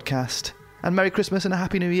Cycling Podcast. And Merry Christmas and a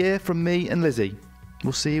Happy New Year from me and Lizzy.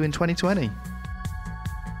 We'll see you in 2020.